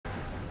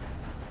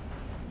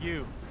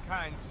You,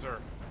 kind sir.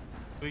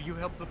 Will you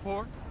help the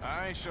poor?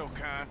 I ain't so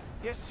kind.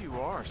 Yes, you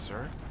are,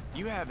 sir.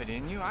 You have it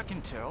in you, I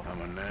can tell.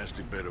 I'm a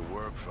nasty bit of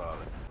work,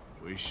 Father.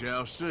 We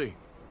shall see.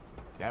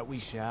 That we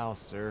shall,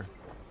 sir.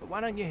 But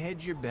why don't you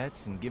hedge your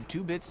bets and give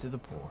 2 bits to the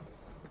poor?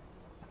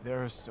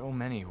 There are so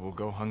many who will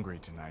go hungry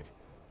tonight.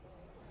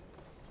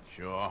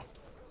 Sure.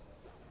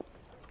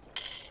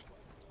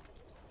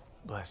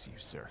 Bless you,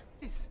 sir.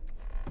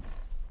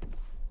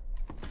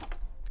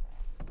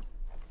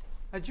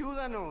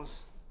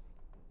 Ayúdanos.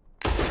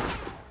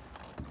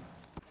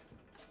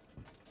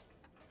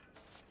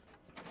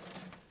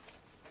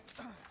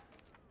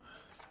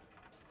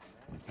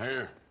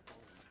 Here.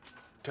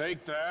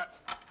 Take that.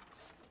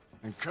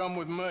 And come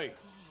with me.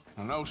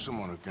 I know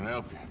someone who can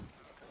help you.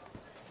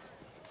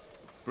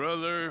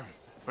 Brother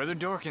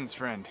Dorkin's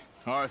friend.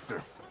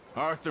 Arthur.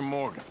 Arthur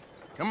Morgan.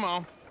 Come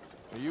on.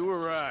 You were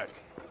right.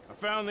 I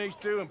found these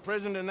 2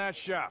 imprisoned in that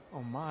shop.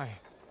 Oh my.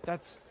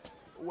 That's...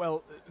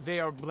 Well, they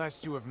are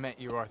blessed to have met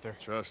you, Arthur.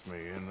 Trust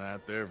me, in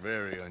that they're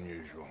very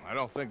unusual. I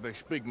don't think they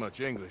speak much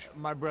English.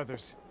 My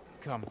brothers,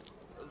 come.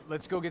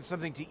 Let's go get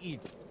something to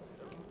eat.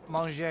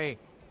 Manger.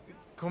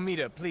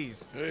 Comida,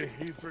 please. Hey,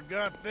 you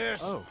forgot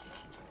this? Oh.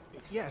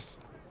 Yes.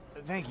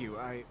 Thank you.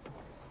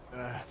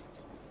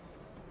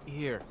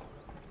 Here.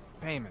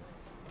 Payment.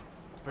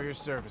 For your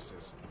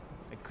services.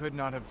 I could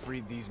not have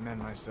freed these men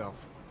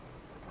myself.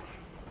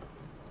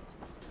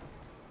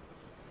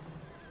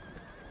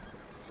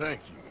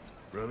 Thank you,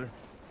 brother.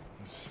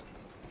 It's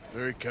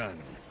very kind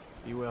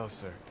of you. Be well,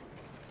 sir.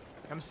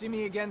 Come see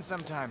me again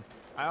sometime.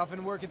 I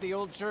often work at the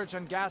old church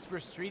on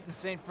Gasper Street in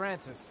St.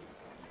 Francis.